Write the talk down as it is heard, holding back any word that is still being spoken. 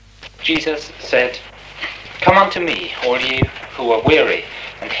Jesus said, "Come unto me, all ye who are weary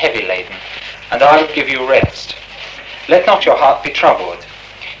and heavy laden, and I will give you rest. Let not your heart be troubled.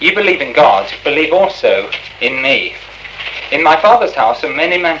 Ye believe in God, believe also in me. In my Father's house are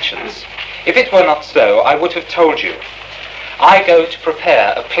many mansions. If it were not so, I would have told you. I go to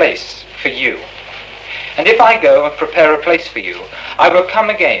prepare a place for you. And if I go and prepare a place for you, I will come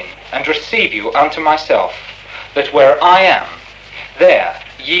again and receive you unto myself, that where I am, there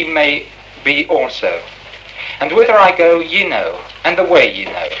ye may be also. And whither I go ye know, and the way ye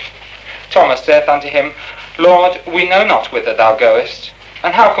know." Thomas saith unto him, "Lord, we know not whither thou goest,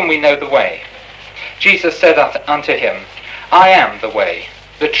 and how can we know the way?" Jesus said unto him, "I am the way,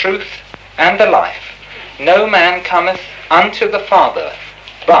 the truth, and the life. No man cometh unto the Father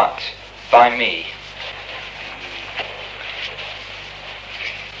but by me."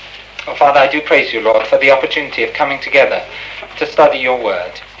 Oh, Father, I do praise you, Lord, for the opportunity of coming together to study your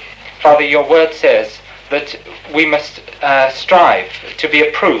word. Father, your word says that we must strive to be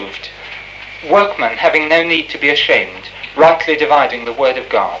approved, workmen having no need to be ashamed, rightly dividing the word of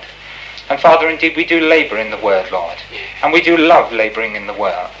God. And Father, indeed, we do labour in the word, Lord, and we do love labouring in the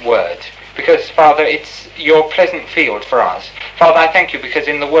word, because, Father, it's your pleasant field for us. Father, I thank you because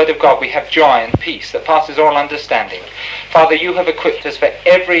in the word of God we have joy and peace that passes all understanding. Father, you have equipped us for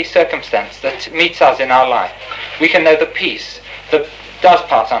every circumstance that meets us in our life. We can know the peace that does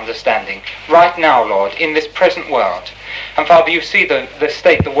pass understanding right now, Lord, in this present world. And Father, you see the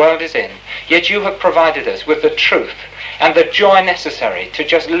state the world is in, yet you have provided us with the truth and the joy necessary to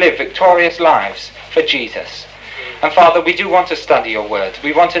just live victorious lives for Jesus. And Father, we do want to study your word.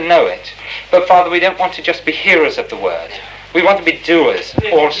 We want to know it. But Father, we don't want to just be hearers of the word. We want to be doers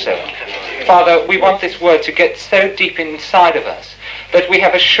also. Father, we want this word to get so deep inside of us that we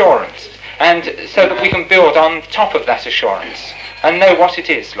have assurance, and so that we can build on top of that assurance and know what it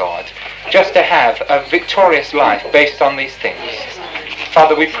is, Lord, just to have a victorious life based on these things.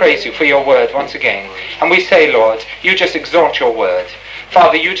 Father, we praise you for your word once again. And we say, Lord, you just exalt your word.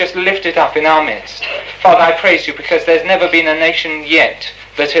 Father, you just lift it up in our midst. Father, I praise you because there's never been a nation yet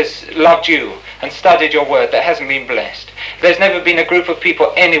that has loved you and studied your word that hasn't been blessed. There's never been a group of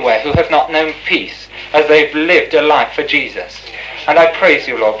people anywhere who have not known peace as they've lived a life for Jesus. And I praise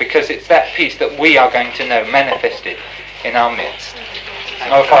you, Lord, because it's that peace that we are going to know manifested in our midst.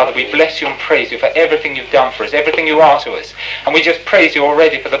 Oh, Father, we bless you and praise you for everything you've done for us, everything you are to us. And we just praise you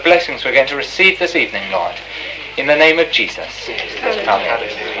already for the blessings we're going to receive this evening, Lord. In the name of Jesus. Amen.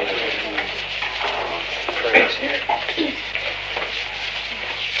 Praise you.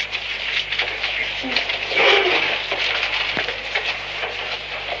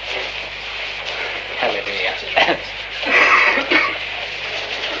 Hallelujah.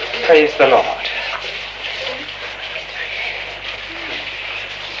 Praise the Lord.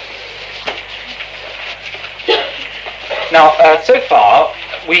 Now, so far,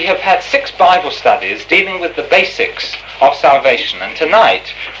 we have had 6 Bible studies dealing with the basics of salvation, and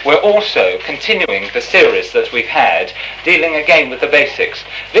tonight we're also continuing the series that we've had dealing again with the basics.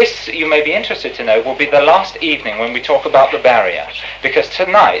 This, you may be interested to know, will be the last evening when we talk about the barrier, because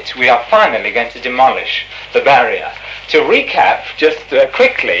tonight we are finally going to demolish the barrier. To recap, just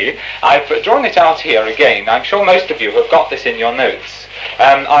quickly, I've drawn it out here again. I'm sure most of you have got this in your notes.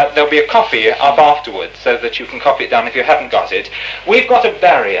 There'll be a copy up afterwards so that you can copy it down if you haven't got it. We've got a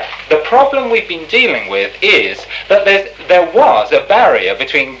barrier. The problem we've been dealing with is that there was a barrier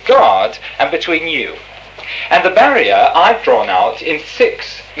between God and between you. And the barrier I've drawn out in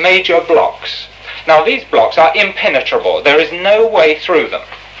 6 major blocks. Now these blocks are impenetrable. There is no way through them.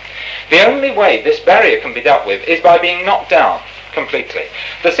 The only way this barrier can be dealt with is by being knocked down completely.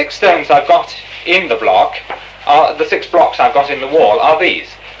 The 6 stones I've got in the block, the 6 blocks I've got in the wall are these.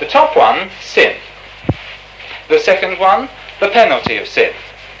 The top one, sin. The second one, the penalty of sin.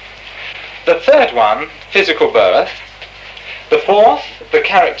 The third one, physical birth. The fourth, the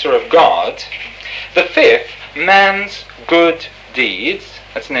character of God. The fifth, man's good deeds.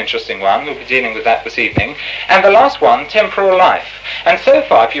 That's an interesting one. We'll be dealing with that this evening. And the last one, temporal life. And so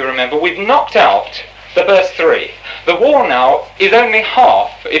far, if you remember, we've knocked out the verse 3. The wall now is only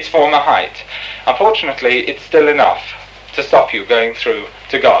half its former height. Unfortunately, it's still enough to stop you going through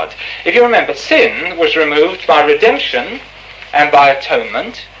to God. If you remember, sin was removed by redemption and by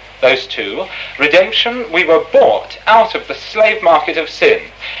atonement, those 2. Redemption, we were bought out of the slave market of sin.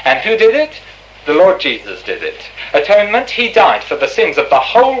 And who did it? The Lord Jesus did it. Atonement, he died for the sins of the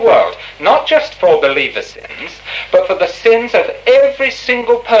whole world, not just for believer sins, but for the sins of every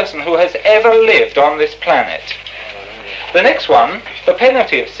single person who has ever lived on this planet. The next one, the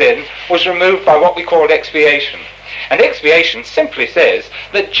penalty of sin, was removed by what we called expiation. And expiation simply says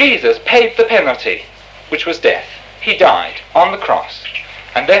that Jesus paid the penalty, which was death. He died on the cross,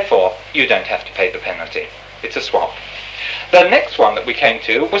 and therefore you don't have to pay the penalty. It's a swap. The next one that we came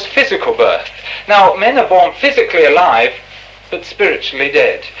to was physical birth. Now, men are born physically alive, but spiritually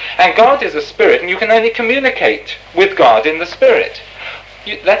dead. And God is a spirit, and you can only communicate with God in the spirit.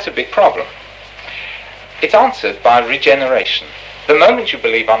 That's a big problem. It's answered by regeneration. The moment you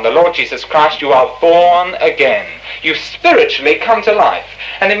believe on the Lord Jesus Christ, you are born again. You spiritually come to life.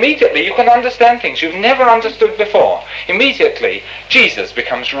 And immediately you can understand things you've never understood before. Immediately, Jesus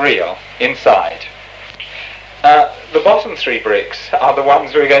becomes real inside. The bottom 3 bricks are the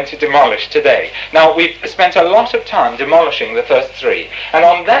ones we're going to demolish today. Now, we've spent a lot of time demolishing the first 3. And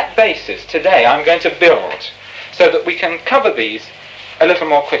on that basis, today, I'm going to build so that we can cover these a little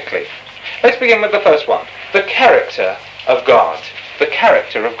more quickly. Let's begin with the first one, the character of God. The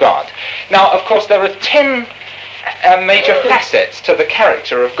character of God. Now, of course, there are 10 major facets to the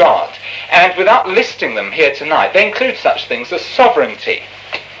character of God. And without listing them here tonight, they include such things as sovereignty.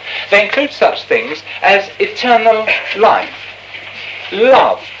 They include such things as eternal life.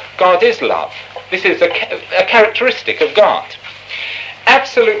 Love. God is love. This is a characteristic of God.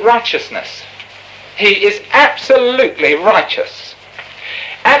 Absolute righteousness. He is absolutely righteous.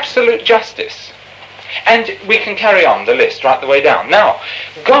 Absolute justice. And we can carry on the list right the way down. Now,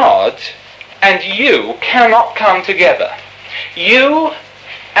 God and you cannot come together. You,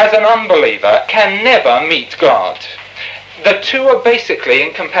 as an unbeliever, can never meet God. The two are basically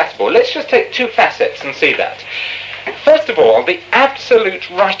incompatible. Let's just take 2 facets and see that. First of all, the absolute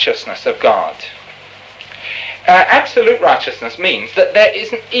righteousness of God. Absolute righteousness means that there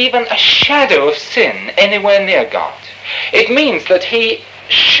isn't even a shadow of sin anywhere near God. It means that he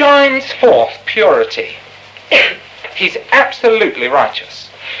shines forth purity. He's absolutely righteous.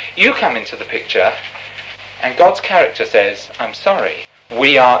 You come into the picture, and God's character says, I'm sorry,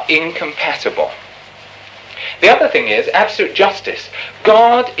 we are incompatible. The other thing is absolute justice.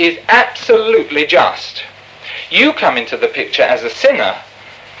 God is absolutely just. You come into the picture as a sinner,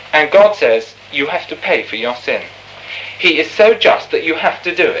 and God says, you have to pay for your sin. He is so just that you have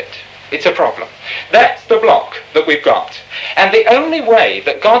to do it. It's a problem. That's the block that we've got. And the only way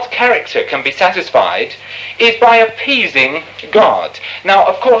that God's character can be satisfied is by appeasing God. Now,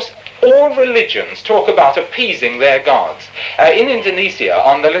 of course, all religions talk about appeasing their gods. In Indonesia,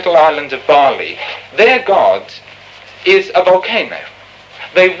 on the little island of Bali, their god is a volcano.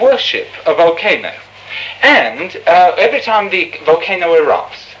 They worship a volcano. And every time the volcano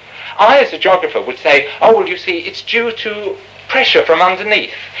erupts, I, as a geographer, would say, oh, well, you see, it's due to pressure from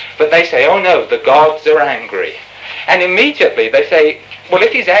underneath. But they say, oh, no, the gods are angry. And immediately they say, well,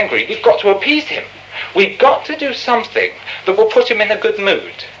 if he's angry, you've got to appease him. We've got to do something that will put him in a good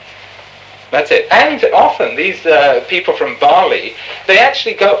mood. That's it. And often these people from Bali, they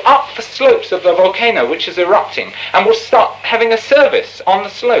actually go up the slopes of the volcano which is erupting and will start having a service on the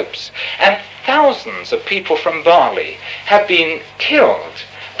slopes. And thousands of people from Bali have been killed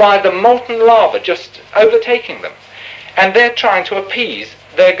by the molten lava just overtaking them. And they're trying to appease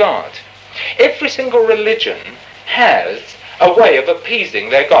their god. Every single religion has a way of appeasing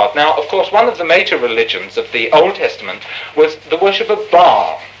their god. Now, of course, one of the major religions of the Old Testament was the worship of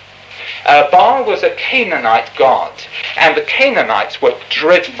Baal. Baal was a Canaanite god, and the Canaanites were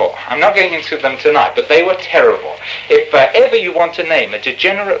dreadful. I'm not going into them tonight, but they were terrible. If ever you want to name a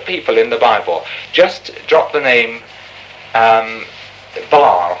degenerate people in the Bible, just drop the name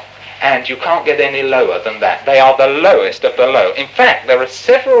Baal, and you can't get any lower than that. They are the lowest of the low. In fact, there are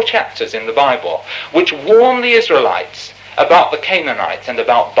several chapters in the Bible which warn the Israelites about the Canaanites and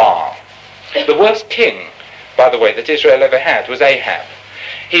about Baal. The worst king, by the way, that Israel ever had was Ahab.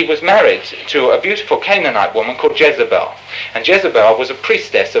 He was married to a beautiful Canaanite woman called Jezebel. And Jezebel was a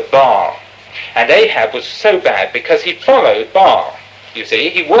priestess of Baal. And Ahab was so bad because he followed Baal. You see,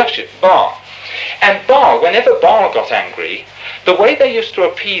 he worshipped Baal. And Baal, whenever Baal got angry, the way they used to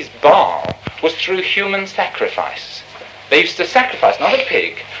appease Baal was through human sacrifice. They used to sacrifice not a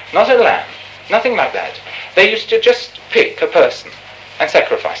pig, not a lamb, nothing like that. They used to just pick a person and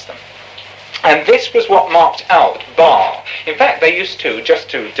sacrifice them. And this was what marked out Baal. In fact, they used to, just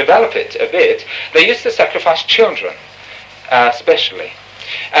to develop it a bit, they used to sacrifice children, especially.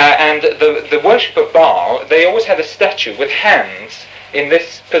 And the worship of Baal, they always had a statue with hands in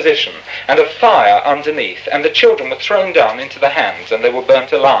this position and a fire underneath, and the children were thrown down into the hands and they were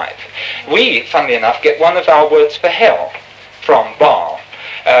burnt alive. We, funnily enough, get one of our words for hell from Baal.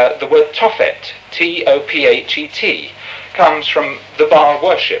 The word Tophet, T-O-P-H-E-T, comes from the Baal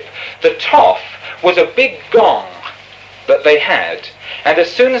worship. The Toph was a big gong that they had, And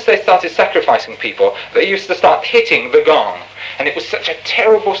as soon as they started sacrificing people, they used to start hitting the gong. And it was such a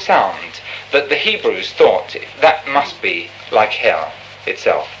terrible sound that the Hebrews thought that must be like hell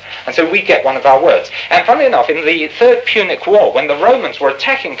itself. And so we get one of our words. And funnily enough, in the Third Punic War, when the Romans were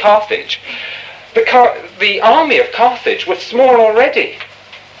attacking Carthage, the army of Carthage was small already.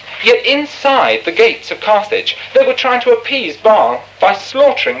 Yet inside the gates of Carthage, they were trying to appease Baal by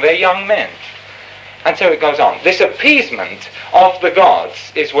slaughtering their young men. And so it goes on. This appeasement of the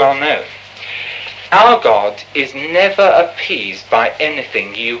gods is well known. Our God is never appeased by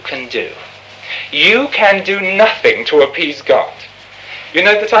anything you can do. You can do nothing to appease God. You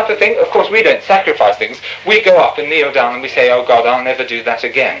know the type of thing? Of course, we don't sacrifice things. We go up and kneel down and we say, oh God, I'll never do that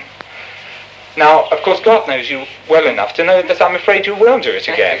again. Now, of course, God knows you well enough to know that I'm afraid you will do it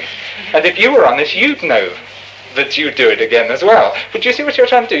again. And if you were honest, you'd know that you'd do it again as well. But you see what you're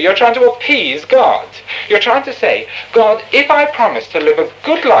trying to do? You're trying to appease God. You're trying to say, God, if I promise to live a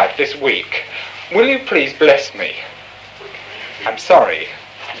good life this week, will you please bless me? I'm sorry.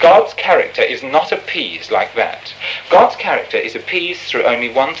 God's character is not appeased like that. God's character is appeased through only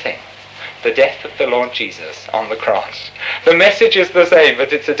one thing: the death of the Lord Jesus on the cross. The message is the same,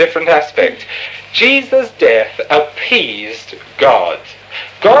 but it's a different aspect. Jesus' death appeased God.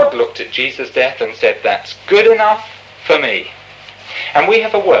 God looked at Jesus' death and said, that's good enough for me. And we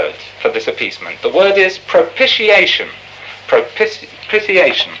have a word for this appeasement. The word is propitiation.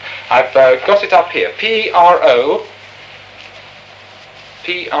 Propitiation. I've got it up here. Propitiation.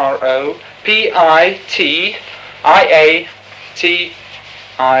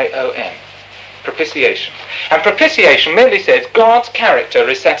 Propitiation. And propitiation merely says God's character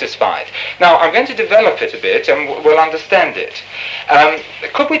is satisfied. Now, I'm going to develop it a bit and we'll understand it.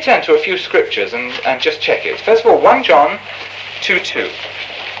 Could we turn to a few scriptures and just check it? First of all, 1 John 2:2.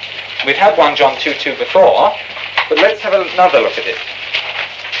 We've had 1 John 2:2 before, but let's have another look at it.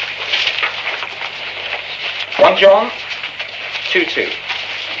 1 John 2:2.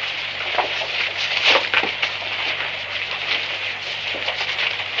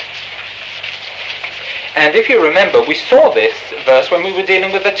 And if you remember, we saw this verse when we were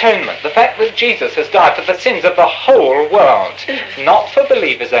dealing with atonement. The fact that Jesus has died for the sins of the whole world, not for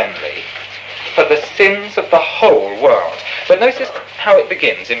believers only, for the sins of the whole world. But notice how it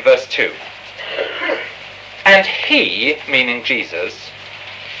begins in verse 2. And he, meaning Jesus,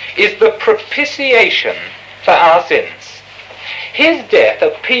 is the propitiation for our sins. His death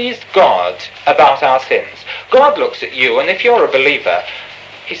appeased God about our sins. God looks at you, and if you're a believer,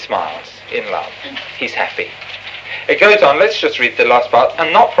 he smiles in love. He's happy. It goes on, let's just read the last part,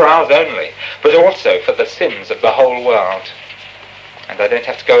 and not for ours only, but also for the sins of the whole world. And I don't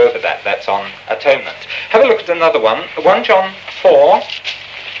have to go over that, that's on atonement. Have a look at another one, 1 John 4,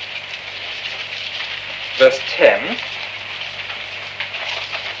 verse 10.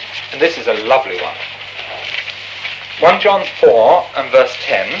 And this is a lovely one. 1 John 4 and verse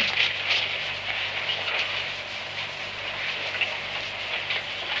 10.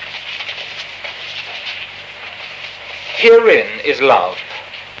 Herein is love,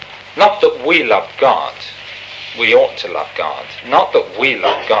 not that we love God, we ought to love God, not that we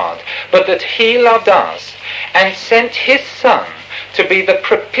love God, but that he loved us and sent his Son to be the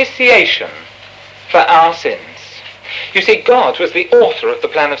propitiation for our sins. You see, God was the author of the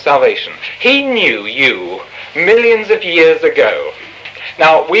plan of salvation. He knew you millions of years ago.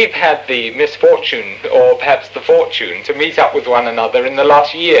 Now, we've had the misfortune, or perhaps the fortune, to meet up with one another in the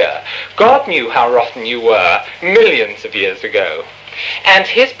last year. God knew how rotten you were millions of years ago. And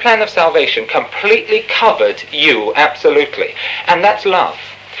his plan of salvation completely covered you, absolutely. And that's love.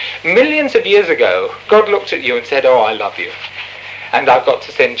 Millions of years ago, God looked at you and said, oh, I love you. And I've got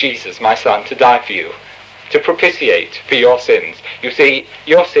to send Jesus, my Son, to die for you, to propitiate for your sins. You see,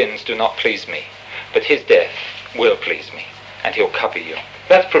 your sins do not please me, but his death will please me. And he'll cover you.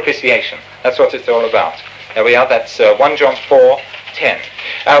 That's propitiation. That's what it's all about. There we are. That's 1 John 4:10.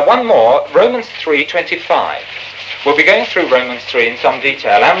 One more, Romans 3:25. We'll be going through Romans 3 in some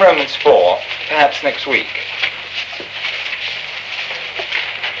detail, and Romans 4, perhaps next week.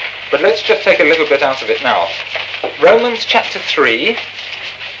 But let's just take a little bit out of it now. Romans chapter 3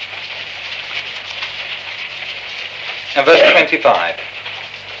 and verse 25.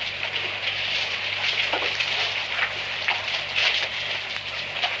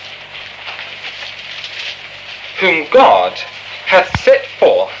 Whom God hath set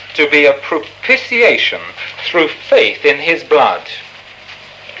forth to be a propitiation through faith in his blood,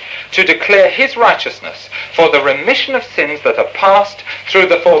 to declare his righteousness for the remission of sins that are past through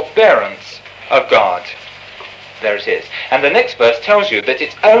the forbearance of God. There it is. And the next verse tells you that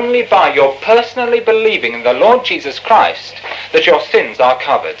it's only by your personally believing in the Lord Jesus Christ that your sins are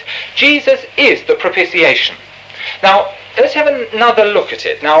covered. Jesus is the propitiation. Now, let's have another look at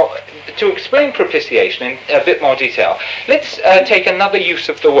it. Now, to explain propitiation in a bit more detail, let's take another use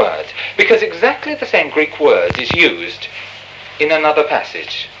of the word, because exactly the same Greek word is used in another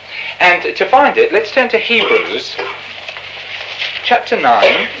passage. And to find it, let's turn to Hebrews chapter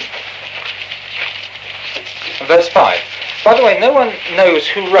 9, verse 5. By the way, no one knows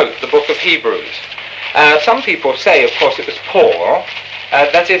who wrote the book of Hebrews. Some people say, of course, it was Paul.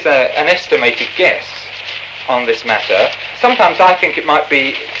 That is an estimated guess on this matter. Sometimes I think it might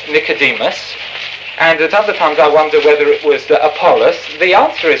be Nicodemus, and at other times I wonder whether it was Apollos. The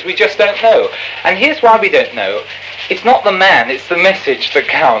answer is we just don't know. And here's why we don't know. It's not the man, it's the message that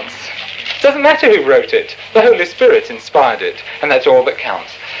counts. It doesn't matter who wrote it. The Holy Spirit inspired it, and that's all that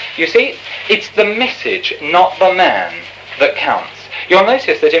counts. You see, it's the message, not the man, that counts. You'll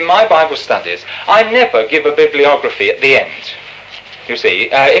notice that in my Bible studies, I never give a bibliography at the end. You see,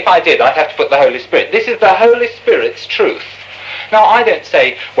 if I did, I'd have to put the Holy Spirit. This is the Holy Spirit's truth. Now, I don't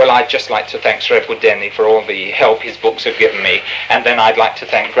say, well, I'd just like to thank Sir Edward Denny for all the help his books have given me, and then I'd like to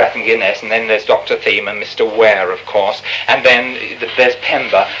thank Grattan Guinness, and then there's Dr. Thiem and Mr. Ware, of course, and then there's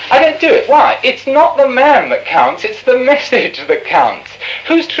Pember. I don't do it. Why? It's not the man that counts, it's the message that counts.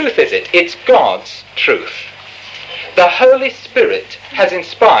 Whose truth is it? It's God's truth. The Holy Spirit has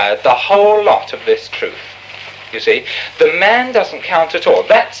inspired the whole lot of this truth. You see, the man doesn't count at all.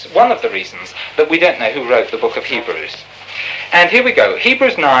 That's one of the reasons that we don't know who wrote the book of Hebrews. And here we go,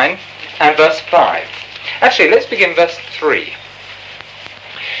 Hebrews 9 and verse 5. Actually, let's begin verse 3.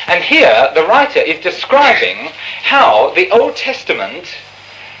 And here the writer is describing how the Old Testament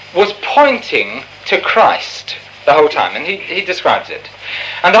was pointing to Christ the whole time, and he describes it.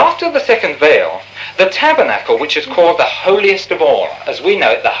 And after the second veil, the tabernacle, which is called the holiest of all, as we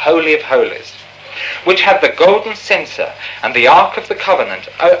know it, the Holy of Holies, which had the golden censer and the ark of the covenant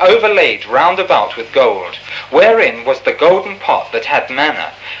overlaid round about with gold, wherein was the golden pot that had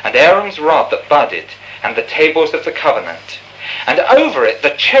manna, and Aaron's rod that budded, and the tables of the covenant, and over it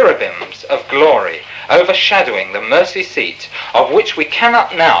the cherubims of glory, overshadowing the mercy seat, of which we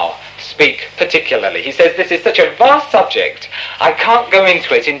cannot now speak particularly. He says this is such a vast subject, I can't go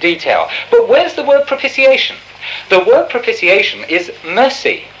into it in detail. But where's the word propitiation? The word propitiation is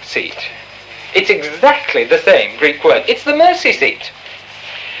mercy seat. It's exactly the same Greek word. It's the mercy seat.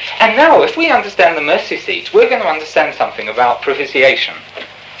 And now, if we understand the mercy seat, we're going to understand something about propitiation.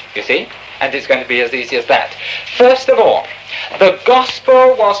 You see? And it's going to be as easy as that. First of all, the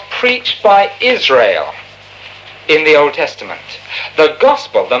gospel was preached by Israel in the Old Testament. The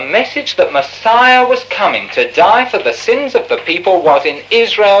gospel, the message that Messiah was coming to die for the sins of the people, was in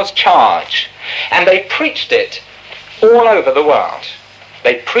Israel's charge. And they preached it all over the world.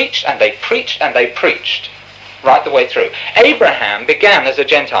 They preached and they preached and they preached right the way through. Abraham began as a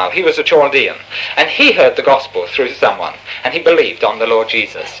Gentile. He was a Chaldean. And he heard the gospel through someone. And he believed on the Lord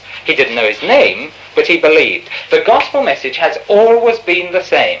Jesus. He didn't know his name, but he believed. The gospel message has always been the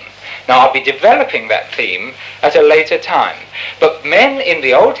same. Now, I'll be developing that theme at a later time. But men in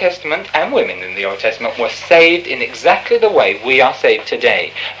the Old Testament and women in the Old Testament were saved in exactly the way we are saved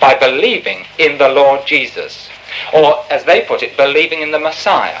today, by believing in the Lord Jesus. Or, as they put it, believing in the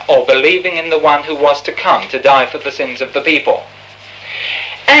Messiah, or believing in the one who was to come to die for the sins of the people.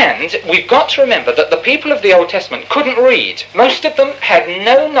 And we've got to remember that the people of the Old Testament couldn't read. Most of them had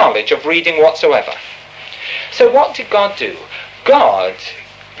no knowledge of reading whatsoever. So what did God do? God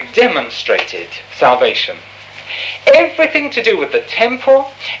demonstrated salvation. Everything to do with the temple,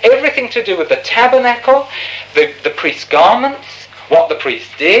 everything to do with the tabernacle, the priest's garments, what the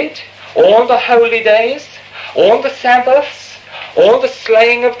priest did, all the holy days, all the Sabbaths, all the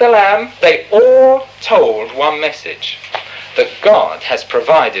slaying of the lamb, they all told one message, that God has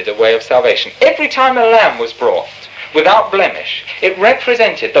provided a way of salvation. Every time a lamb was brought, without blemish, it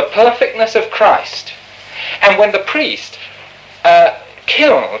represented the perfectness of Christ. And when the priest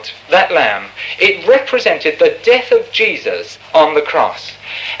killed that lamb, it represented the death of Jesus on the cross.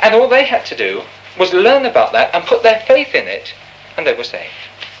 And all they had to do was learn about that and put their faith in it, and they were saved.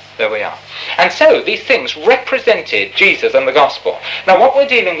 There we are. And so these things represented Jesus and the gospel. Now what we're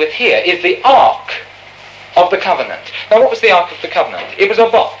dealing with here is the Ark of the Covenant. Now what was the Ark of the Covenant? It was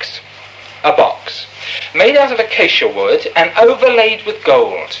a box, made out of acacia wood and overlaid with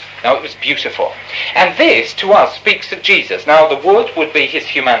gold. Now it was beautiful. And this to us speaks of Jesus. Now the wood would be his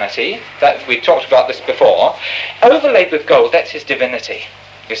humanity, that we talked about this before. Overlaid with gold, that's his divinity.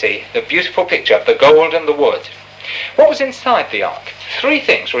 You see, the beautiful picture of the gold and the wood. What was inside the ark? Three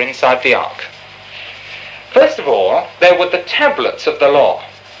things were inside the ark. First of all, there were the tablets of the law.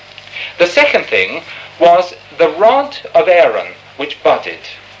 The second thing was the rod of Aaron, which budded.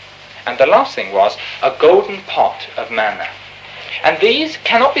 And the last thing was a golden pot of manna. And these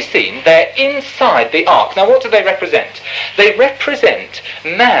cannot be seen. They're inside the ark. Now, what do they represent? They represent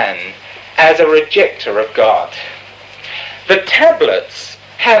man as a rejecter of God. The tablets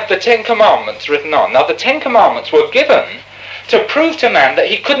have the Ten Commandments written on. Now, the Ten Commandments were given to prove to man that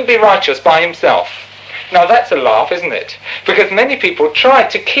he couldn't be righteous by himself. Now, that's a laugh, isn't it? Because many people tried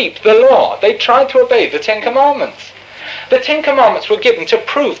to keep the law. They tried to obey the Ten Commandments. The Ten Commandments were given to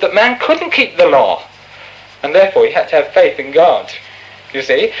prove that man couldn't keep the law. And therefore, he had to have faith in God. You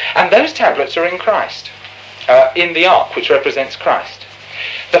see? And those tablets are in Christ. In the ark, which represents Christ.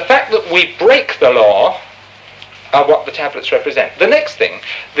 The fact that we break the law are what the tablets represent. The next thing,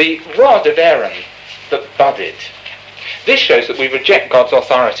 the rod of Aaron that budded. This shows that we reject God's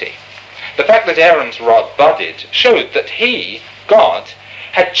authority. The fact that Aaron's rod budded showed that he, God,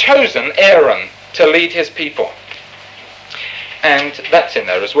 had chosen Aaron to lead his people. And that's in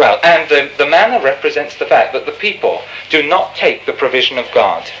there as well. And the manna represents the fact that the people do not take the provision of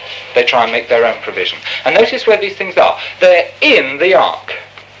God. They try and make their own provision. And notice where these things are. They're in the ark.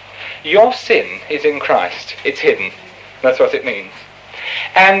 Your sin is in Christ. It's hidden. That's what it means.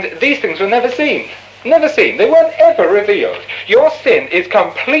 And these things were never seen. Never seen. They weren't ever revealed. Your sin is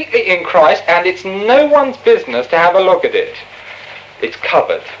completely in Christ, and it's no one's business to have a look at it. It's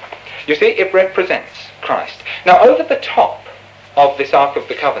covered. You see, it represents Christ. Now, over the top of this Ark of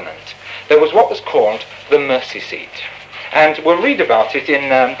the Covenant, there was what was called the mercy seat. And we'll read about it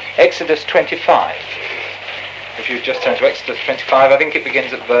in Exodus 25. If you just turn to Exodus 25, I think it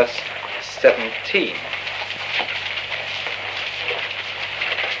begins at verse 17.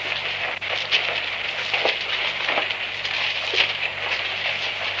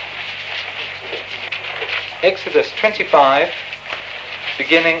 Exodus 25,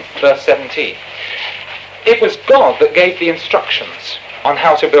 beginning verse 17. It was God that gave the instructions on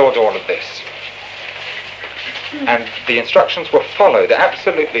how to build all of this. And the instructions were followed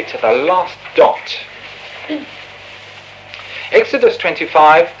absolutely to the last dot. Exodus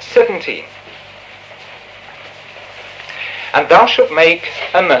 25, 17. And thou shalt make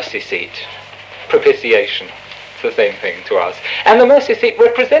a mercy seat. Propitiation. It's the same thing to us. And the mercy seat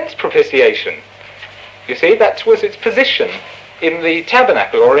represents propitiation. You see, that was its position in the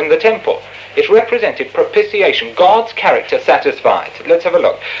tabernacle or in the temple. It represented propitiation, God's character satisfied. Let's have a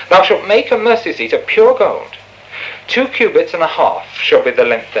look. Thou shalt make a mercy seat of pure gold. 2 cubits and a half shall be the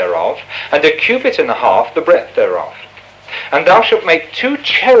length thereof, and 1 cubit and a half the breadth thereof. And thou shalt make 2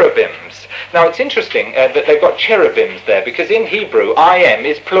 cherubims. Now it's interesting that they've got cherubims there, because in Hebrew, I am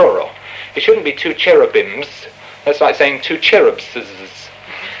is plural. It shouldn't be 2 cherubims. That's like saying 2 cherubs.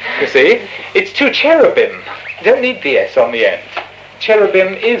 You see? It's 2 cherubim. You don't need the S on the end.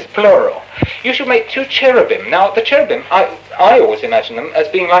 Cherubim is plural. You should make 2 cherubim. Now, the cherubim, I always imagine them as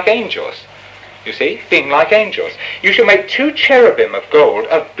being like angels. You see? Being like angels. You shall make 2 cherubim of gold,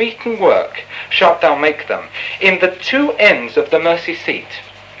 of beaten work, shalt thou make them, in the 2 ends of the mercy seat.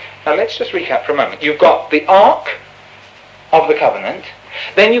 Now, let's just recap for a moment. You've got the ark of the covenant,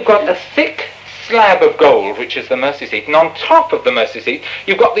 then you've got a thick slab of gold, which is the mercy seat, and on top of the mercy seat,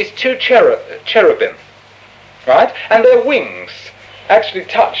 you've got these 2 cherubim, right? And their wings actually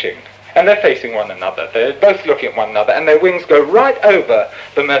touching, and they're facing one another. They're both looking at one another, and their wings go right over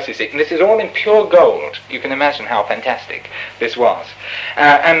the mercy seat. And this is all in pure gold. You can imagine how fantastic this was.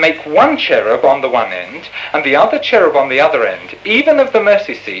 And make 1 cherub on the one end, and the other cherub on the other end. Even of the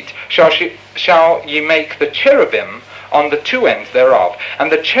mercy seat shall ye make the cherubim on the 2 ends thereof.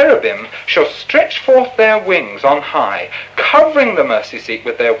 And the cherubim shall stretch forth their wings on high, covering the mercy seat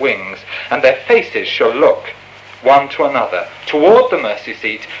with their wings, and their faces shall look one to another. Toward the mercy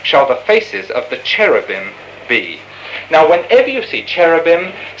seat shall the faces of the cherubim be. Now, whenever you see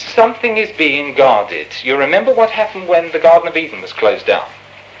cherubim, something is being guarded. You remember what happened when the Garden of Eden was closed down?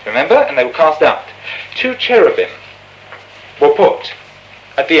 Remember? And they were cast out. 2 cherubim were put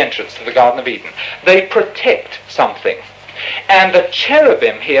at the entrance to the Garden of Eden. They protect something. And the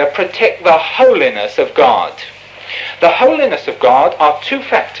cherubim here protect the holiness of God. The holiness of God are 2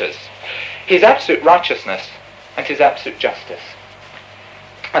 factors. His absolute righteousness and his absolute justice.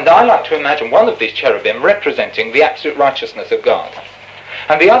 And I like to imagine one of these cherubim representing the absolute righteousness of God,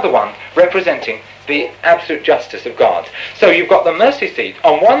 and the other one representing the absolute justice of God. So you've got the mercy seat,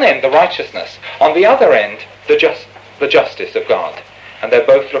 on one end the righteousness, on the other end the justice of God. And they're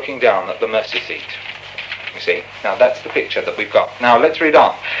both looking down at the mercy seat. You see? Now that's the picture that we've got. Now let's read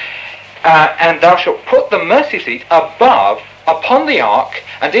on. And thou shalt put the mercy seat above, upon the ark,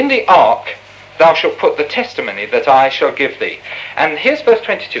 and in the ark thou shalt put the testimony that I shall give thee. And here's verse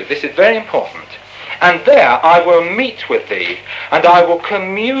 22. This is very important. And there I will meet with thee, and I will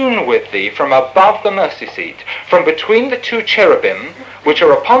commune with thee from above the mercy seat, from between the two cherubim, which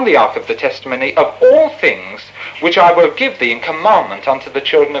are upon the ark of the testimony, of all things which I will give thee in commandment unto the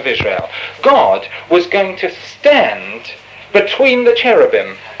children of Israel. God was going to stand between the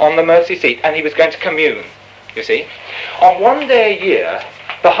cherubim on the mercy seat, and he was going to commune, you see. On one day a year,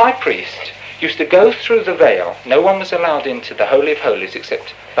 the high priest used to go through the veil. No one was allowed into the Holy of Holies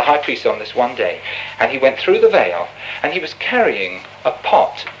except the high priest on this one day. And he went through the veil, and he was carrying a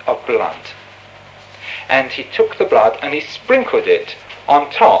pot of blood. And he took the blood and he sprinkled it on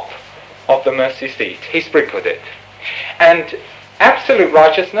top of the mercy seat. He sprinkled it. And absolute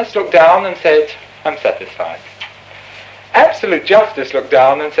righteousness looked down and said, I'm satisfied. Absolute justice looked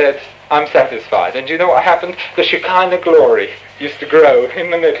down and said, I'm satisfied. And do you know what happened? The Shekinah glory used to grow in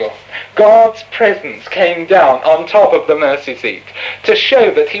the middle. God's presence came down on top of the mercy seat to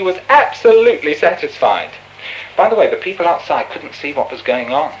show that he was absolutely satisfied. By the way, the people outside couldn't see what was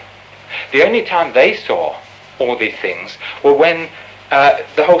going on. The only time they saw all these things were when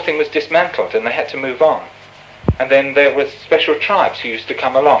the whole thing was dismantled and they had to move on. And then there was special tribes who used to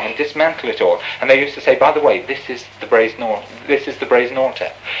come along and dismantle it all. And they used to say, by the way, this is the brazen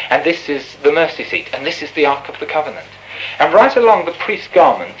altar, and this is the mercy seat, and this is the Ark of the Covenant. And right along the priest's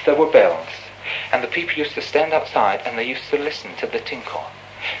garments there were bells. And the people used to stand outside and they used to listen to the tinkle.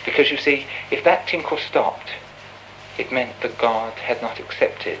 Because you see, if that tinkle stopped, it meant that God had not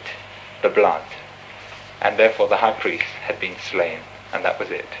accepted the blood. And therefore the high priest had been slain. And that was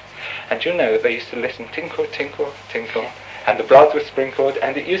it. And you know, they used to listen, tinkle, tinkle, tinkle, and the blood was sprinkled,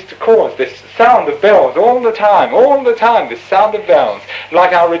 and it used to cause this sound of bells all the time, this sound of bells,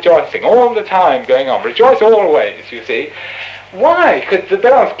 like our rejoicing, all the time going on. Rejoice always, you see. Why could the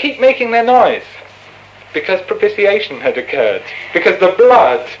bells keep making their noise? Because propitiation had occurred, because the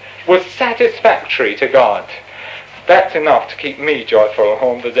blood was satisfactory to God. That's enough to keep me joyful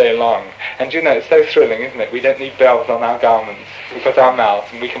all the day long. And you know, it's so thrilling, isn't it? We don't need bells on our garments. We've got our mouths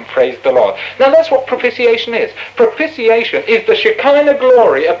and we can praise the Lord. Now that's what propitiation is. Propitiation is the Shekinah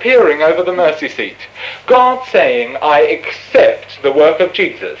glory appearing over the mercy seat. God saying, I accept the work of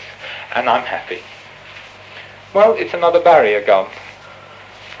Jesus and I'm happy. Well, it's another barrier gone.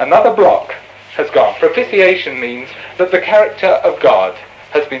 Another block has gone. Propitiation means that the character of God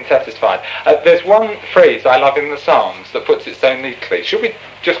has been satisfied. There's one phrase I love in the Psalms that puts it so neatly. Should we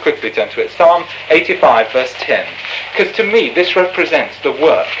just quickly turn to it? Psalm 85 verse 10. Because to me this represents the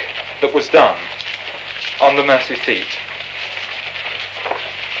work that was done on the mercy seat.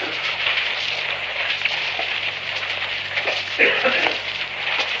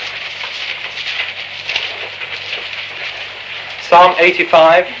 Psalm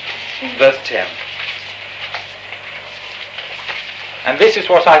 85 verse 10. And this is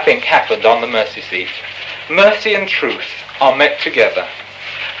what I think happened on the mercy seat. Mercy and truth are met together.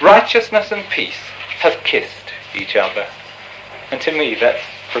 Righteousness and peace have kissed each other. And to me, that's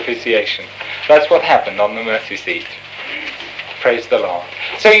propitiation. That's what happened on the mercy seat. Praise the Lord.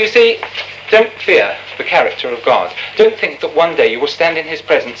 So you see, don't fear the character of God. Don't think that one day you will stand in his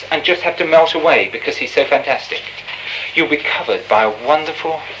presence and just have to melt away because he's so fantastic. You'll be covered by a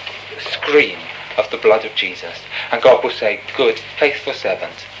wonderful screen of the blood of Jesus. And God will say, good, faithful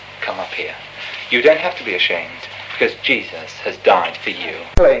servant, come up here. You don't have to be ashamed because Jesus has died for you.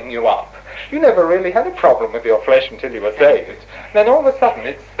 Playing you up. You never really had a problem with your flesh until you were saved. Then all of a sudden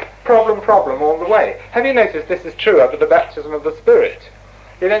it's problem all the way. Have you noticed this is true over the baptism of the Spirit?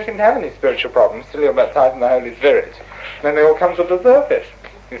 You don't seem to have any spiritual problems till you're baptized in the Holy Spirit. And then they all come to the surface,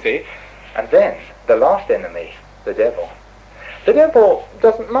 you see. And then the last enemy, the devil. The devil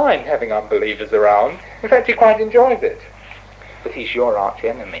doesn't mind having unbelievers around. In fact, he quite enjoys it. But he's your arch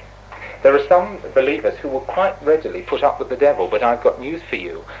enemy. There are some believers who will quite readily put up with the devil, but I've got news for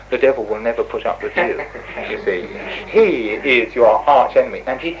you. The devil will never put up with you, you see. He is your arch enemy,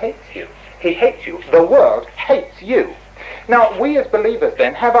 and he hates you. He hates you. The world hates you. Now, we as believers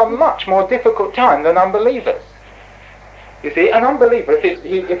then have a much more difficult time than unbelievers. You see, an unbeliever,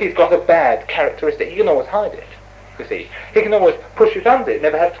 if he's got a bad characteristic, he can always hide it. You see, he can always push it under. It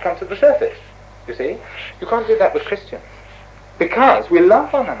never has to come to the surface. You see, you can't do that with Christians because we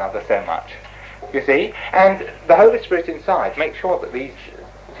love one another so much. You see, and the Holy Spirit inside makes sure that these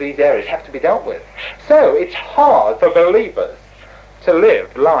areas have to be dealt with. So it's hard for believers to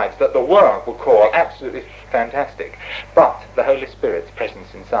live lives that the world would call absolutely fantastic. But the Holy Spirit's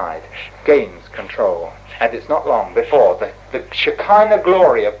presence inside gains control. And it's not long before the Shekinah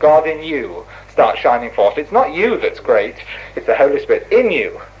glory of God in you starts shining forth. It's not you that's great, it's the Holy Spirit in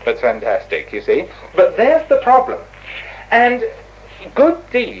you that's fantastic, you see. But there's the problem. And good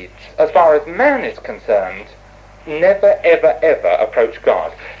deeds, as far as man is concerned, never, ever, ever approach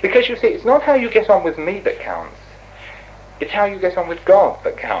God. Because you see, it's not how you get on with me that counts. It's how you get on with God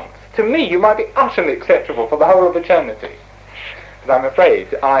that counts. To me, you might be utterly acceptable for the whole of eternity. But I'm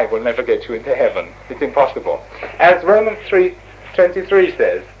afraid I will never get you into heaven. It's impossible. As Romans 3:23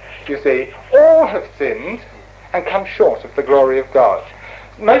 says, you see, all have sinned and come short of the glory of God.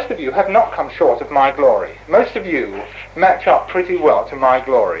 Most of you have not come short of my glory. Most of you match up pretty well to my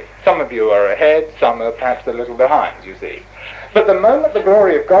glory. Some of you are ahead, some are perhaps a little behind, you see. But the moment the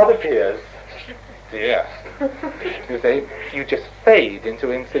glory of God appears, yeah, you see, you just fade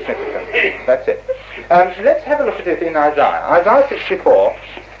into insignificance. That's it. Let's have a look at it in Isaiah. Isaiah 64.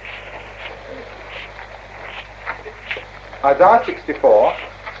 Isaiah 64.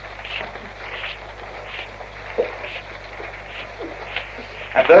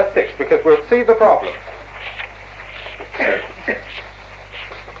 And verse 6, because we'll see the problem.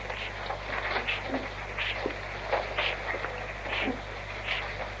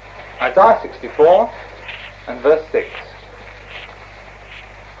 Isaiah 64 and verse 6.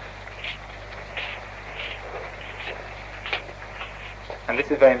 And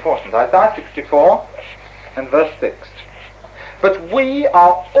this is very important. Isaiah 64 and verse 6. But we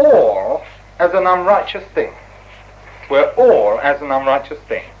are all as an unrighteous thing. We're all as an unrighteous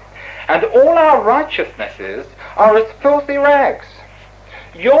thing. And all our righteousnesses are as filthy rags.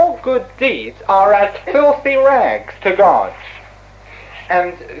 Your good deeds are as filthy rags to God.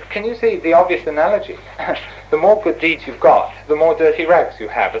 And can you see the obvious analogy? The more good deeds you've got, the more dirty rags you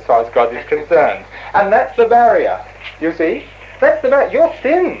have as far as God is concerned. And that's the barrier, you see? That's the barrier. Your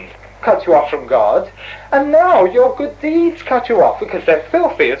sin cuts you off from God, and now your good deeds cut you off because they're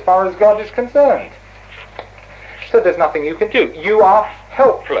filthy as far as God is concerned. So there's nothing you can do. You are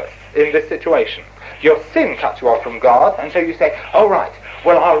helpless in this situation. Your sin cuts you off from God, and so you say, oh right,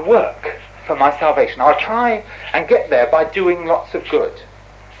 well I'll work for my salvation. I'll try and get there by doing lots of good.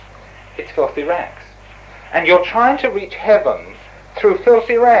 It's filthy rags. And you're trying to reach heaven through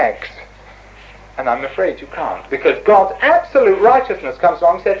filthy rags. And I'm afraid you can't, because God's absolute righteousness comes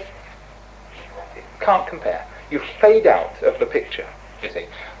along and says, can't compare. You fade out of the picture, you see.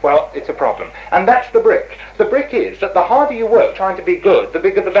 Well, it's a problem. And that's the brick. The brick is that the harder you work trying to be good, the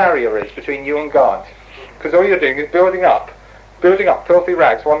bigger the barrier is between you and God. Because all you're doing is building up filthy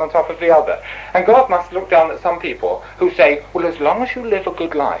rags one on top of the other. And God must look down at some people who say, well, as long as you live a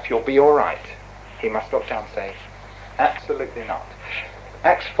good life, you'll be all right. He must look down and say, absolutely not.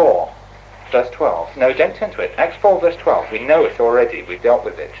 Acts 4, verse 12. No, don't turn to it. Acts 4, verse 12. We know it already. We've dealt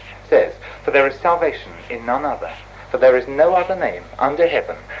with it. It says, for there is salvation in none other. For there is no other name under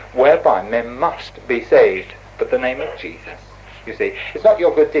heaven whereby men must be saved but the name of Jesus. You see, it's not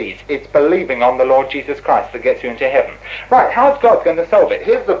your good deeds, it's believing on the Lord Jesus Christ that gets you into heaven. Right, how's God going to solve it?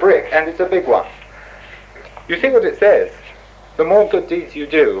 Here's the brick, and it's a big one. You see what it says? The more good deeds you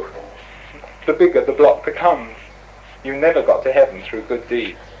do, the bigger the block becomes. You never got to heaven through good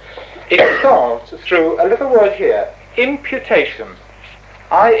deeds. It's solved through a little word here, imputation.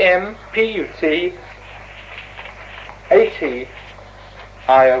 I-M-P-U-T-A-T-I-O-N.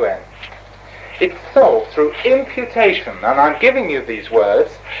 It's solved through imputation, and I'm giving you these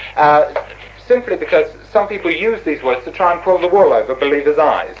words simply because some people use these words to try and pull the wool over believers'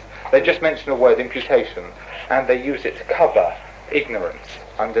 eyes. They just mention the word imputation, and they use it to cover ignorance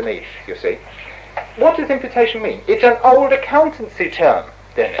underneath, you see. What does imputation mean? It's an old accountancy term,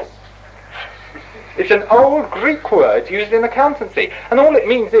 Dennis. It's an old Greek word used in accountancy, and all it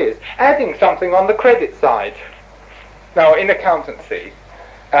means is adding something on the credit side. Now, in accountancy,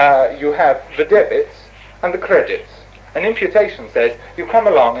 you have the debits and the credits. An imputation says you come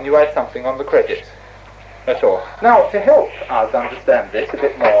along and you add something on the credits. That's all. Now, to help us understand this a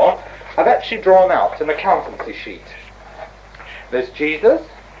bit more, I've actually drawn out an accountancy sheet. There's Jesus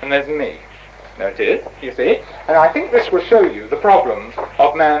and there's me. There it is, you see. And I think this will show you the problems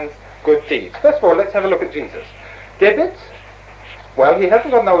of man's good deeds. First of all, let's have a look at Jesus. Debits? Well, he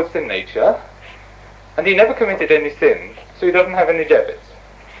hasn't got no sin nature, and he never committed any sins, so he doesn't have any debits.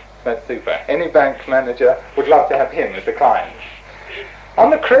 That's super. Any bank manager would love to have him as a client. On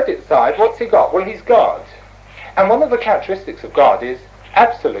the credit side, what's he got? Well, he's God. And one of the characteristics of God is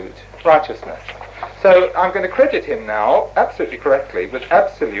absolute righteousness. So I'm going to credit him now, absolutely correctly, with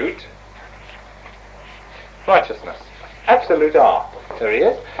absolute righteousness. Absolute R. There he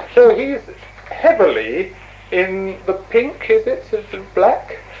is. So he's heavily in the pink, is it? The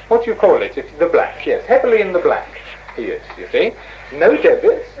black? What do you call it? It's the black, yes. Heavily in the black he is, you see. No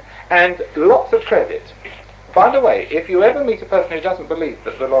debits and lots of credit. By the way, if you ever meet a person who doesn't believe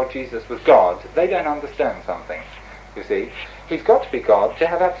that the Lord Jesus was God, they don't understand something, you see. He's got to be God to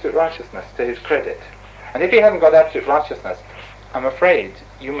have absolute righteousness to his credit. And if he hasn't got absolute righteousness, I'm afraid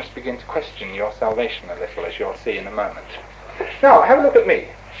you must begin to question your salvation a little, as you'll see in a moment. Now, have a look at me.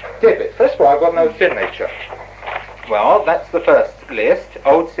 Debit. First of all, I've got no sin nature. Well, that's the first list,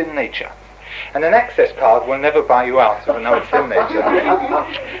 old sin nature. And an access card will never buy you out of an old sin nature.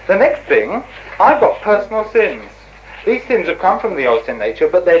 The next thing, I've got personal sins. These sins have come from the old sin nature,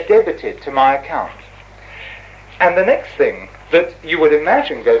 but they're debited to my account. And the next thing that you would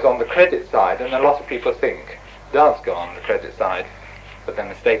imagine goes on the credit side, and a lot of people think does go on the credit side, but they're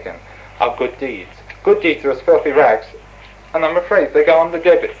mistaken, are good deeds. Good deeds are as filthy rags, and I'm afraid they go on the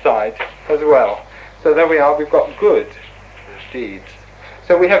debit side as well. So there we are, we've got good deeds.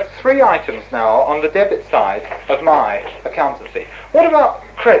 So we have three items now on the debit side of my accountancy. What about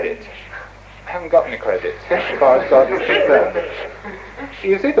credit? I haven't got any credit, as far as God is concerned.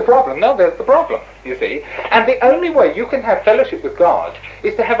 You see the problem? No, there's the problem, you see. And the only way you can have fellowship with God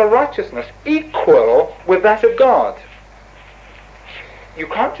is to have a righteousness equal with that of God. You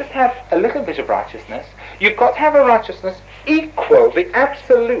can't just have a little bit of righteousness. You've got to have a righteousness equal the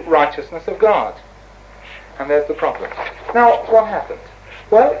absolute righteousness of God. And there's the problem. Now, what happened?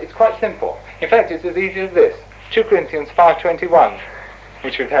 Well, it's quite simple. In fact, it's as easy as this. 2 Corinthians 5:21,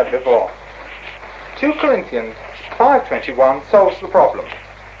 which we've had before. 2 Corinthians 5:21 solves the problem.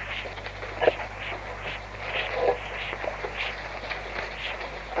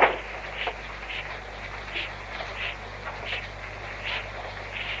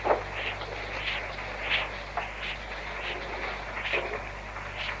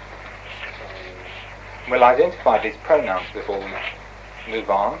 We'll identify these pronouns before we move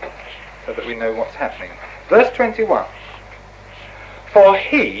on, so that we know what's happening. Verse 21. For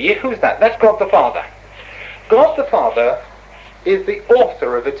he, who's that? That's God the Father. God the Father is the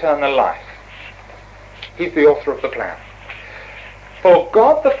author of eternal life. He's the author of the plan. For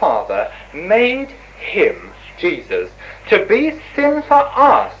God the Father made him, Jesus, to be sin for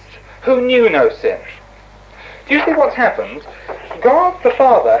us who knew no sin. Do you see what's happened? God the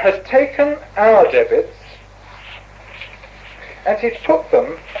Father has taken our debits and he's put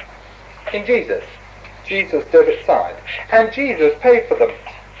them in Jesus. Jesus' debit side. And Jesus paid for them.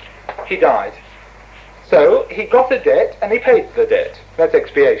 He died. So he got a debt and he paid the debt. That's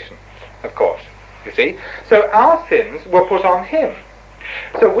expiation, of course, you see. So our sins were put on him.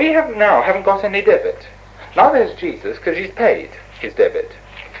 So we haven't got any debit. Now there's Jesus, because he's paid his debit.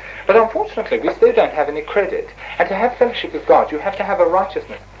 But unfortunately we still don't have any credit. And to have fellowship with God, you have to have a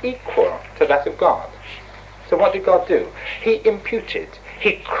righteousness equal to that of God. So what did God do? He imputed.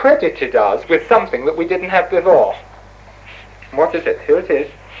 He credited us with something that we didn't have before. What is it? Here it is.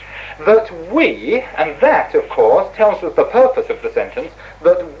 That we, and that of course tells us the purpose of the sentence,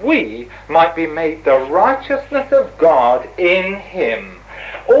 that we might be made the righteousness of God in him.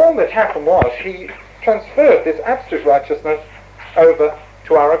 All that happened was he transferred this absolute righteousness over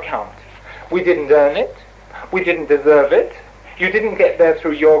to our account. We didn't earn it. We didn't deserve it. You didn't get there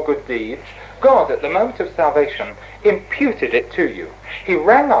through your good deeds. God, at the moment of salvation, imputed it to you. He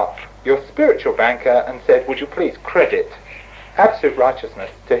rang up your spiritual banker and said, would you please credit absolute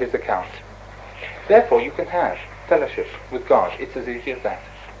righteousness to his account. Therefore, you can have fellowship with God. It's as easy as that,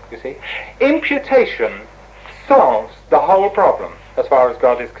 you see. Imputation solves the whole problem as far as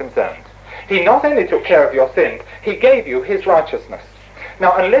God is concerned. He not only took care of your sins, he gave you his righteousness.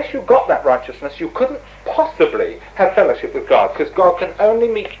 Now, unless you got that righteousness, you couldn't possibly have fellowship with God, because God can only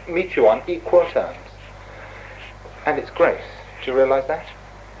meet you on equal terms. And it's grace. Do you realize that?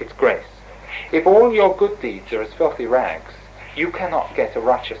 It's grace. If all your good deeds are as filthy rags, you cannot get a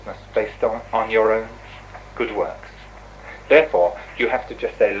righteousness based on your own good works. Therefore, you have to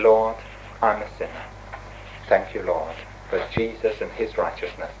just say, Lord, I'm a sinner. Thank you, Lord, for Jesus and his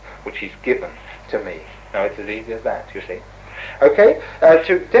righteousness, which he's given to me. Now, it's as easy as that, you see. Okay,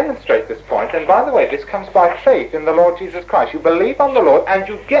 to demonstrate this point, and by the way, this comes by faith in the Lord Jesus Christ. You believe on the Lord and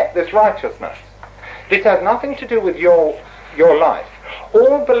you get this righteousness. This has nothing to do with your life.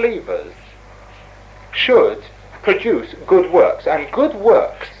 All believers should produce good works, and good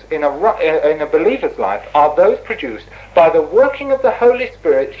works in a believer's life are those produced by the working of the Holy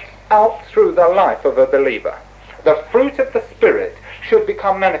Spirit out through the life of a believer. The fruit of the Spirit should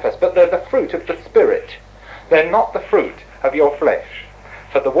become manifest, but they're the fruit of the Spirit. They're not the fruit of your flesh.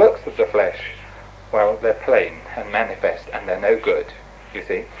 For the works of the flesh, well, they're plain and manifest, and they're no good. you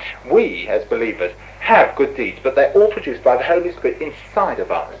see. We, as believers, have good deeds, but they're all produced by the Holy Spirit inside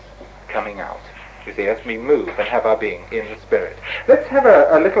of us, coming out, you see, as we move and have our being in the Spirit. Let's have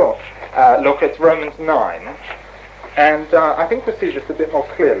a little look at Romans 9, and I think we'll see this a bit more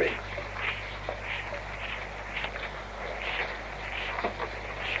clearly.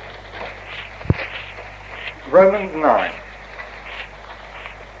 Romans 9.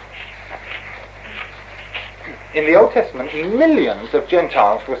 In the Old Testament, millions of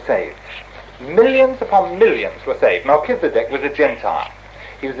Gentiles were saved. Millions upon millions were saved. Melchizedek was a Gentile.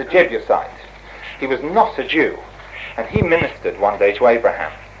 He was a Jebusite. He was not a Jew. And he ministered one day to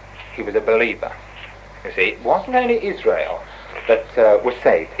Abraham. He was a believer. You see, it wasn't only Israel that was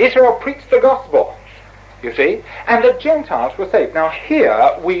saved. Israel preached the gospel, you see, and the Gentiles were saved. Now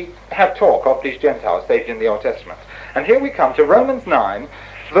here we have talk of these Gentiles saved in the Old Testament. And here we come to Romans 9,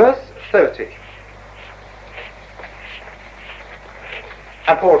 verse 30.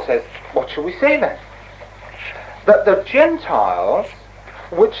 And Paul says, what shall we say then? That the Gentiles,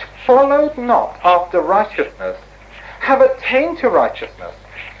 which followed not after righteousness, have attained to righteousness,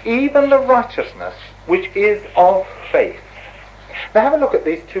 even the righteousness which is of faith. Now have a look at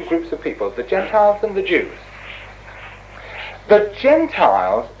these two groups of people, the Gentiles and the Jews. The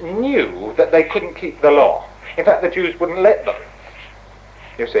Gentiles knew that they couldn't keep the law. In fact, the Jews wouldn't let them.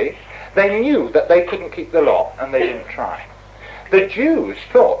 You see? They knew that they couldn't keep the law, and they didn't try. The Jews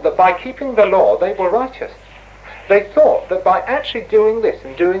thought that by keeping the law they were righteous. They thought that by actually doing this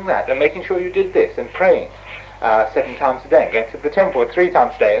and doing that and making sure you did this and praying 7 times a day and going to the temple 3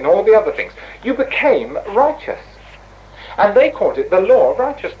 times a day and all the other things, you became righteous. And they called it the law of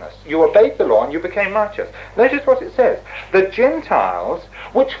righteousness. You obeyed the law and you became righteous. Notice what it says. The Gentiles,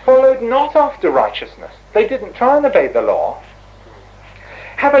 which followed not after righteousness, they didn't try and obey the law,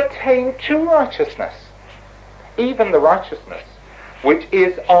 have attained to righteousness, even the righteousness which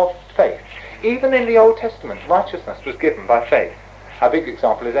is of faith. Even in the Old Testament, righteousness was given by faith. A big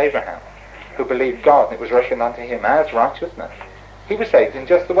example is Abraham, who believed God and it was reckoned unto him as righteousness. He was saved in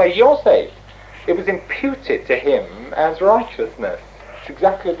just the way you're saved. It was imputed to him as righteousness. It's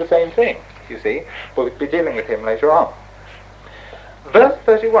exactly the same thing, you see. We'll be dealing with him later on. Verse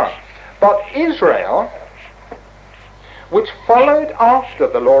 31. But Israel, which followed after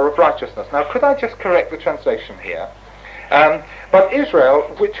the law of righteousness. Now, could I just correct the translation here? But Israel,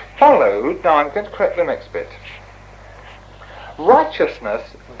 which followed, now I'm going to correct the next bit. Righteousness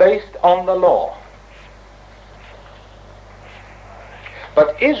based on the law.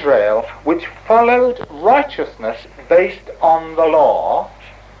 But Israel, which followed righteousness based on the law,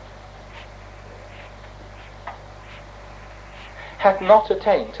 hath not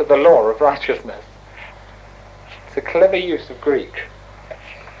attained to the law of righteousness. It's a clever use of Greek.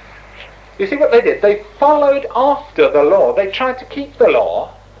 You see what they did? They followed after the law. They tried to keep the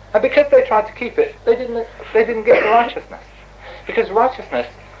law, and because they tried to keep it, they didn't get the righteousness. Because righteousness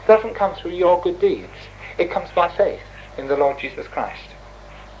doesn't come through your good deeds. It comes by faith in the Lord Jesus Christ.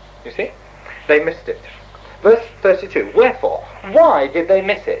 You see? They missed it. Verse 32. Wherefore? Why did they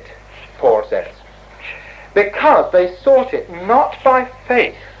miss it? Paul says. Because they sought it not by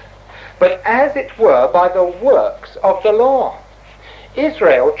faith, but as it were by the works of the law.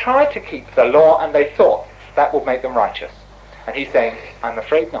 Israel tried to keep the law and they thought that would make them righteous. And he's saying, I'm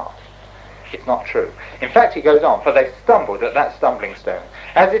afraid not. It's not true. In fact, he goes on, for they stumbled at that stumbling stone.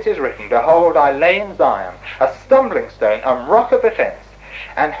 As it is written, behold, I lay in Zion a stumbling stone and rock of offence,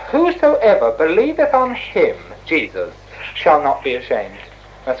 and whosoever believeth on him, Jesus, shall not be ashamed.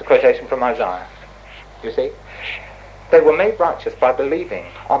 That's a quotation from Isaiah. You see? They were made righteous by believing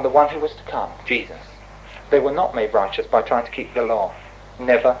on the one who was to come, Jesus. They were not made righteous by trying to keep the law.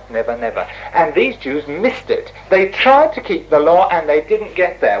 Never, never, never. And these Jews missed it. They tried to keep the law and they didn't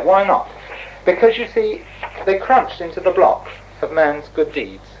get there. Why not? Because, you see, they crunched into the block of man's good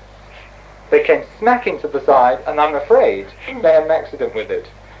deeds. They came smack into the side, and I'm afraid they had an accident with it.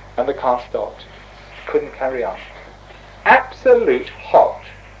 And the car stopped. Couldn't carry on. Absolute halt.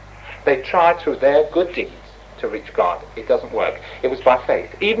 They tried through their good deeds to reach God. It doesn't work. It was by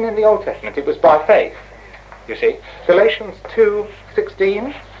faith. Even in the Old Testament, it was by faith. You see? Galatians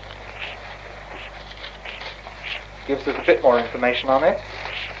 2:16 gives us a bit more information on it.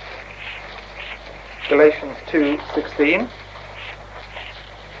 Galatians 2:16.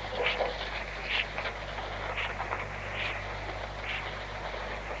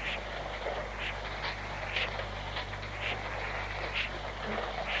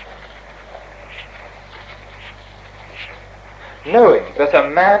 Knowing that a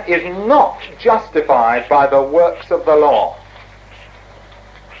man is not justified by the works of the law.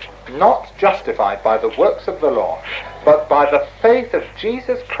 Not justified by the works of the law, but by the faith of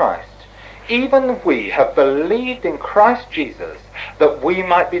Jesus Christ, even we have believed in Christ Jesus, that we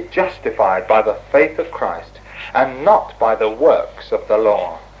might be justified by the faith of Christ, and not by the works of the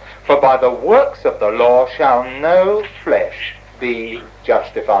law. For by the works of the law shall no flesh be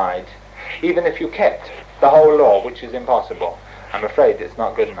justified. Even if you kept the whole law, which is impossible, I'm afraid it's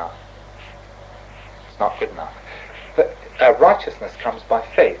not good enough. It's not good enough. But righteousness comes by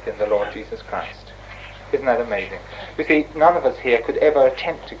faith in the Lord Jesus Christ. Isn't that amazing? You see, none of us here could ever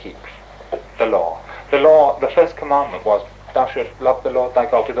attempt to keep the law. The law, the first commandment was, thou shalt love the Lord thy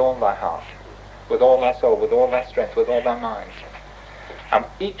God with all thy heart, with all thy soul, with all thy strength, with all thy mind. And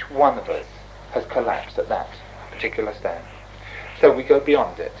each one of us has collapsed at that particular stone. So we go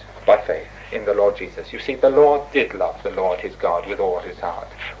beyond it by faith in the Lord Jesus. You see, the Lord did love the Lord his God with all his heart,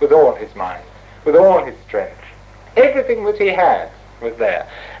 with all his mind, with all his strength. Everything that he had was there.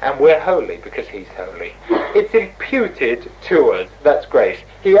 And we're holy because he's holy. It's imputed to us. That's grace.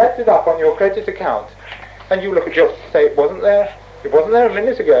 He adds it up on your credit account, and you look at yours and say, it wasn't there. It wasn't there a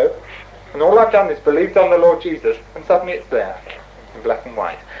minute ago. And all I've done is believed on the Lord Jesus, and suddenly it's there in black and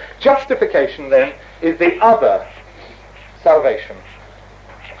white. Justification, then, is the other salvation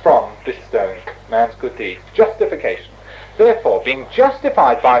from this stone, man's good deeds. Justification. Therefore, being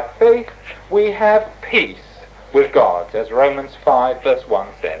justified by faith, we have peace with God, as Romans 5 verse 1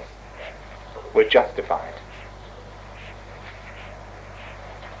 says. We're justified.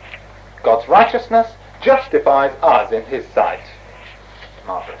 God's righteousness justifies us in his sight.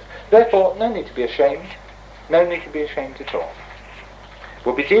 Marvellous. Therefore, no need to be ashamed. No need to be ashamed at all.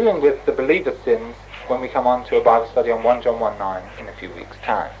 We'll be dealing with the believer's sins when we come on to a Bible study on 1 John 1:9 in a few weeks'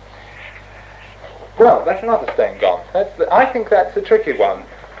 time. Well, that's another stone gone. I think that's a tricky one.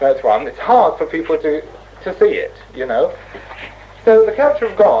 That's one. It's hard for people to see it, you know. So the character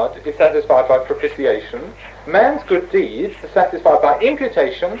of God is satisfied by propitiation. Man's good deeds are satisfied by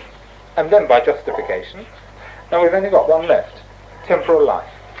imputation, and then by justification. Now we've only got one left. Temporal life.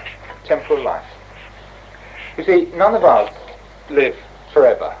 Temporal life. You see, none of us live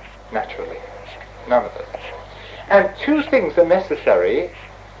forever, naturally. None of us. And two things are necessary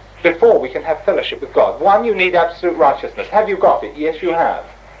before we can have fellowship with God. One, you need absolute righteousness. Have you got it? Yes, you have.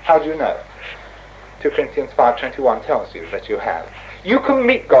 How do you know? 2 Corinthians 5:21 tells you that you have. You can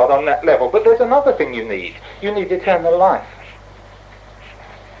meet God on that level, but there's another thing you need. You need eternal life.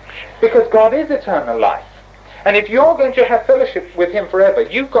 Because God is eternal life. And if you're going to have fellowship with him forever,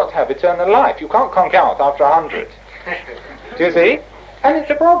 you've got to have eternal life. You can't conk out after 100. Do you see? And it's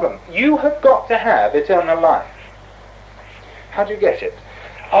a problem. You have got to have eternal life. How do you get it?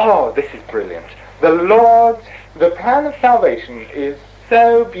 Oh, this is brilliant. The plan of salvation is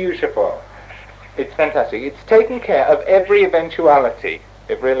so beautiful. It's fantastic. It's taken care of every eventuality.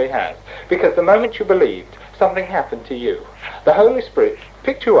 It really has. Because the moment you believed, something happened to you. The Holy Spirit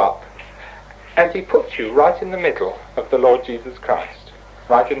picked you up, and he put you right in the middle of the Lord Jesus Christ.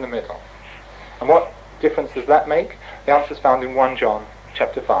 Right in the middle. And what difference does that make? The answer is found in 1 John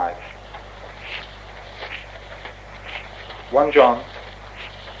chapter 5. 1 John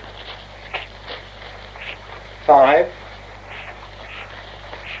 5.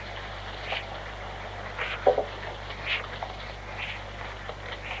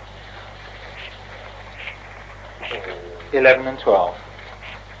 (11 and 12).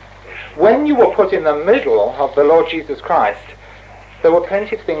 When you were put in the middle of the Lord Jesus Christ, there were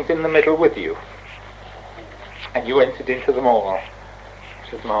plenty of things in the middle with you, and you entered into them all,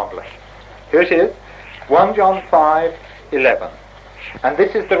 which is marvellous. Here it is, 1 John 5:11, and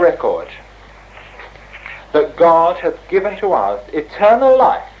this is the record, that God hath given to us eternal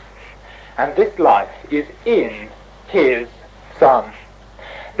life, and this life is in his Son.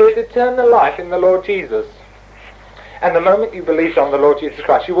 There's eternal life in the Lord Jesus. And the moment you believed on the Lord Jesus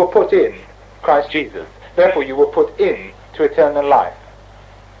Christ, you were put in Christ Jesus. Therefore, you were put in to eternal life.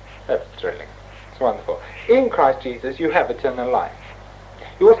 That's thrilling. It's wonderful. In Christ Jesus, you have eternal life.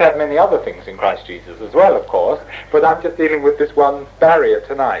 You also have many other things in Christ Jesus as well, of course, but I'm just dealing with this one barrier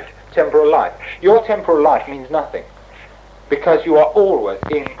tonight, temporal life. Your temporal life means nothing, because you are always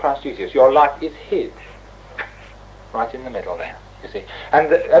in Christ Jesus. Your life is hid right in the middle there. You see,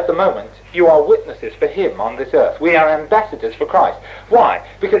 and at the moment you are witnesses for him on this earth. We are ambassadors for Christ. Why?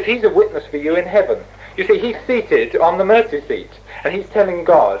 Because he's a witness for you in heaven. You see, he's seated on the mercy seat, and he's telling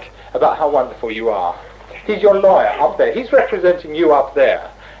God about how wonderful you are. He's your lawyer up there. He's representing you up there,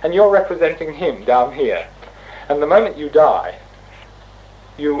 and you're representing him down here. And the moment you die,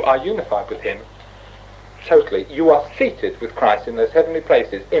 you are unified with him totally. You are seated with Christ in those heavenly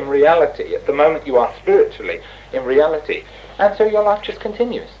places in reality. At the moment you are spiritually in reality. And so your life just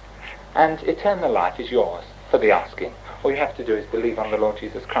continues. And eternal life is yours. for the asking. All you have to do is believe on the Lord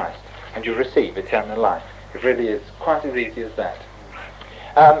Jesus Christ, and you receive eternal life. It really is quite as easy as that.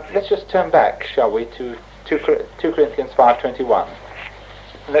 Let's just turn back, shall we, to 2 Corinthians 5:21.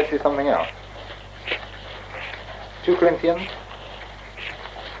 And let's do something else. 2 Corinthians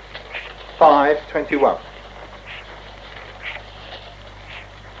 5:21.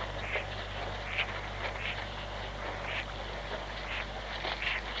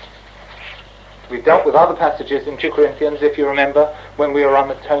 We've dealt with other passages in 2 Corinthians, if you remember, when we were on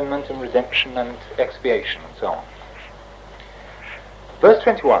atonement and redemption and expiation and so on. Verse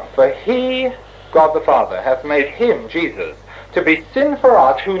 21, "For he, God the Father, hath made him, Jesus, to be sin for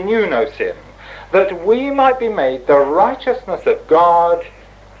us who knew no sin, that we might be made the righteousness of God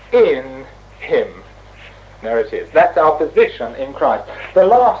in him." There it is. That's our position in Christ. The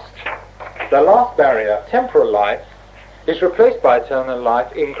last barrier, temporal life, is replaced by eternal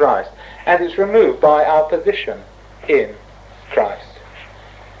life in Christ, and it's removed by our position in Christ.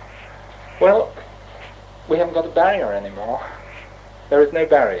 Well, we haven't got a barrier anymore. There is no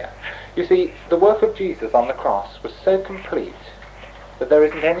barrier. You see, the work of Jesus on the cross was so complete that there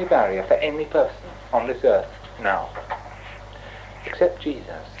isn't any barrier for any person on this earth now, except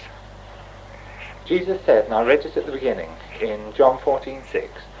Jesus. Jesus said, and I read it at the beginning, in John 14:6,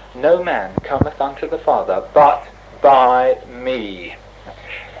 "No man cometh unto the Father but by me."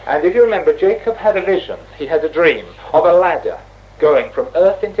 And if you remember, Jacob had a vision, he had a dream of a ladder going from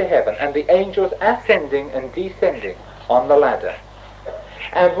earth into heaven, and the angels ascending and descending on the ladder.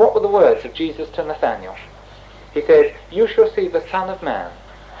 And what were the words of Jesus to Nathanael? He said, "You shall see the Son of Man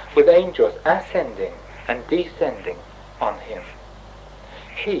with angels ascending and descending on him."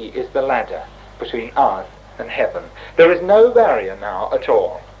 He is the ladder between us and heaven. There is no barrier now at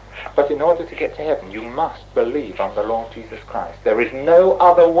all. But in order to get to heaven, you must believe on the Lord Jesus Christ. There is no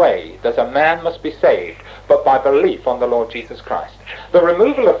other way that a man must be saved but by belief on the Lord Jesus Christ. The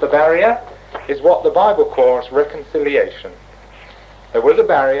removal of the barrier is what the Bible calls reconciliation. There was a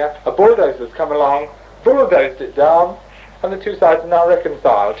barrier, a bulldozer's come along, bulldozed it down, and the two sides are now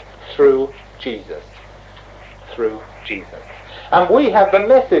reconciled through Jesus. Through Jesus. And we have the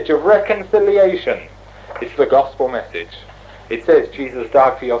message of reconciliation. It's the gospel message. It says Jesus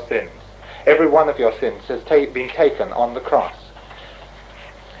died for your sins. Every one of your sins has been taken on the cross.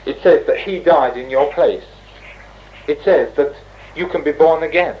 It says that he died in your place. It says that you can be born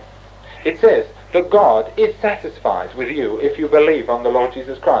again. It says that God is satisfied with you if you believe on the Lord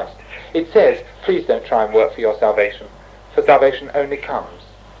Jesus Christ. It says, please don't try and work for your salvation, for salvation only comes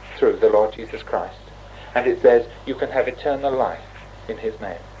through the Lord Jesus Christ. And it says you can have eternal life in his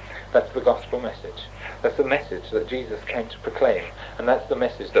name. That's the gospel message. That's the message that Jesus came to proclaim. And that's the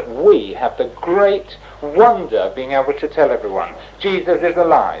message that we have the great wonder of being able to tell everyone. Jesus is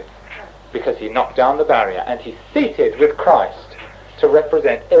alive because he knocked down the barrier and he's seated with Christ to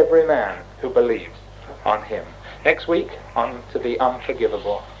represent every man who believes on him. Next week, on to the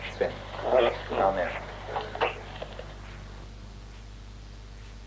unforgivable sin. Amen.